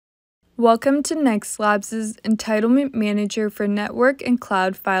Welcome to NextLabs' Entitlement Manager for Network and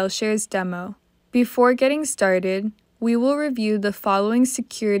Cloud File Shares demo. Before getting started, we will review the following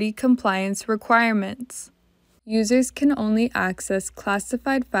security compliance requirements. Users can only access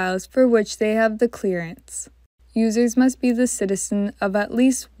classified files for which they have the clearance. Users must be the citizen of at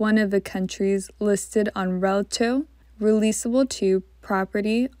least one of the countries listed on REL2, releasable to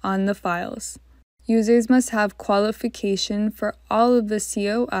property on the files. Users must have qualification for all of the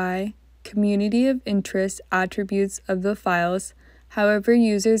COI, community of interest attributes of the files. However,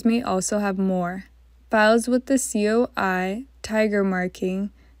 users may also have more. Files with the COI tiger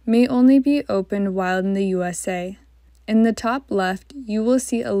marking may only be opened while in the USA. In the top left, you will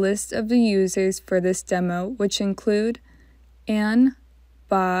see a list of the users for this demo, which include Anne,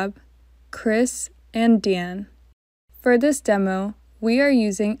 Bob, Chris, and Dan. For this demo, we are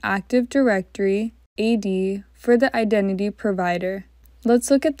using Active Directory AD for the identity provider.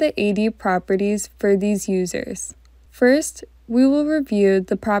 Let's look at the AD properties for these users. First, we will review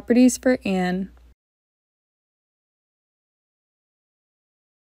the properties for Anne.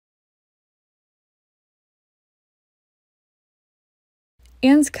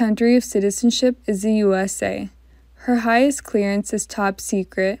 Anne's country of citizenship is the USA. Her highest clearance is top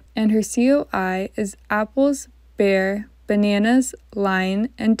secret, and her COI is apples, bear, bananas, lion,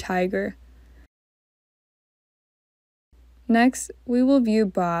 and tiger. Next, we will view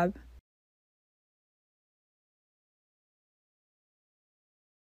Bob.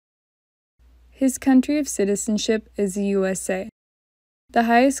 His country of citizenship is the USA. The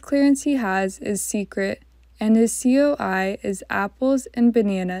highest clearance he has is secret, and his COI is apples and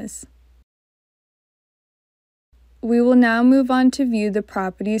bananas. We will now move on to view the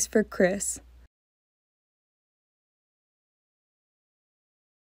properties for Chris.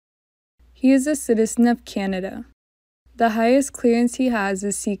 He is a citizen of Canada. The highest clearance he has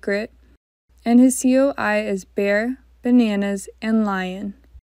is secret, and his COI is bear, bananas, and lion.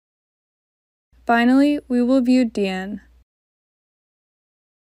 Finally, we will view Dan.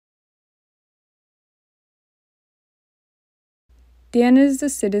 Dan is the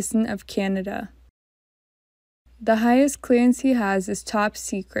citizen of Canada. The highest clearance he has is top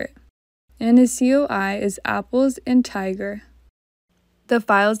secret, and his COI is apples and tiger. The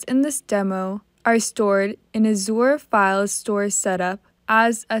files in this demo are stored in Azure File Store Setup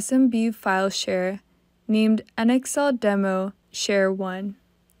as SMB file share named NXL Demo Share 1.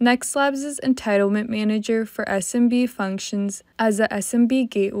 NextLabs' Entitlement Manager for SMB functions as a SMB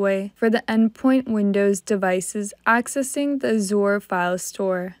gateway for the endpoint Windows devices accessing the Azure File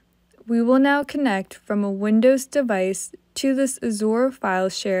Store. We will now connect from a Windows device to this Azure file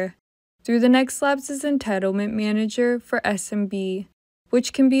share through the NextLabs' Entitlement Manager for SMB,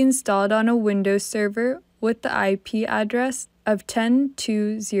 which can be installed on a Windows server with the IP address of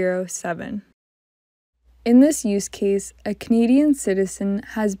 10.2.0.7. In this use case, a Canadian citizen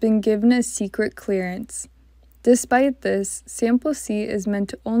has been given a secret clearance. Despite this, Sample C is meant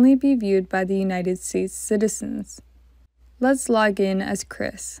to only be viewed by the United States citizens. Let's log in as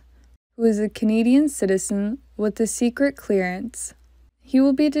Chris, who is a Canadian citizen with a secret clearance. He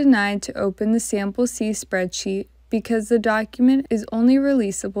will be denied to open the Sample C spreadsheet because the document is only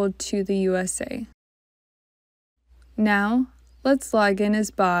releasable to the USA. Now, let's log in as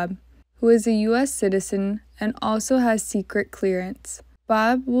Bob, who is a US citizen and also has secret clearance.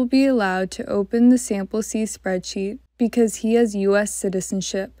 Bob will be allowed to open the Sample C spreadsheet because he has US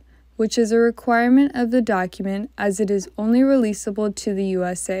citizenship, which is a requirement of the document as it is only releasable to the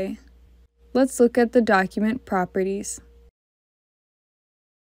USA. Let's look at the document properties.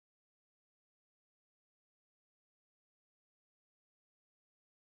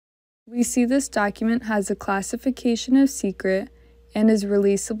 We see this document has a classification of secret and is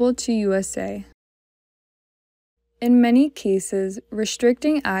releasable to USA. In many cases,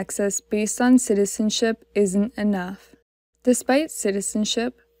 restricting access based on citizenship isn't enough. Despite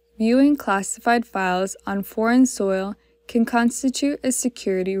citizenship, viewing classified files on foreign soil can constitute a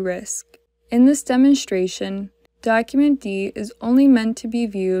security risk. In this demonstration, Document D is only meant to be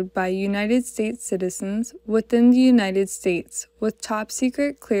viewed by United States citizens within the United States with top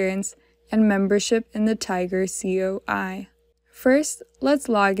secret clearance and membership in the Tiger COI. First, let's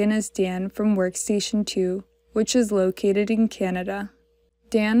log in as Dan from Workstation 2, which is located in Canada.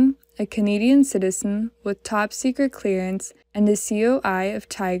 Dan, a Canadian citizen with top secret clearance and a COI of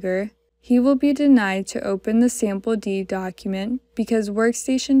Tiger, he will be denied to open the Sample D document because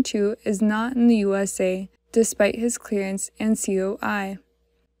Workstation 2 is not in the USA despite his clearance and COI.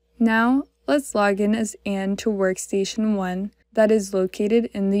 Now, let's log in as Anne to Workstation 1 that is located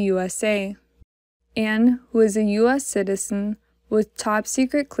in the USA. Anne, who is a US citizen with top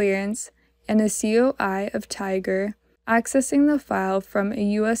secret clearance and a COI of Tiger accessing the file from a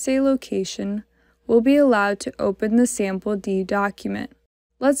USA location will be allowed to open the Sample D document.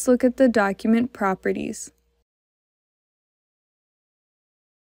 Let's look at the document properties.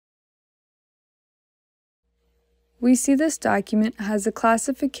 We see this document has a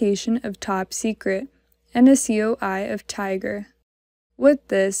classification of top secret and a COI of Tiger. With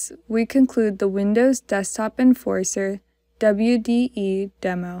this, we conclude the Windows Desktop Enforcer WDE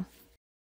demo.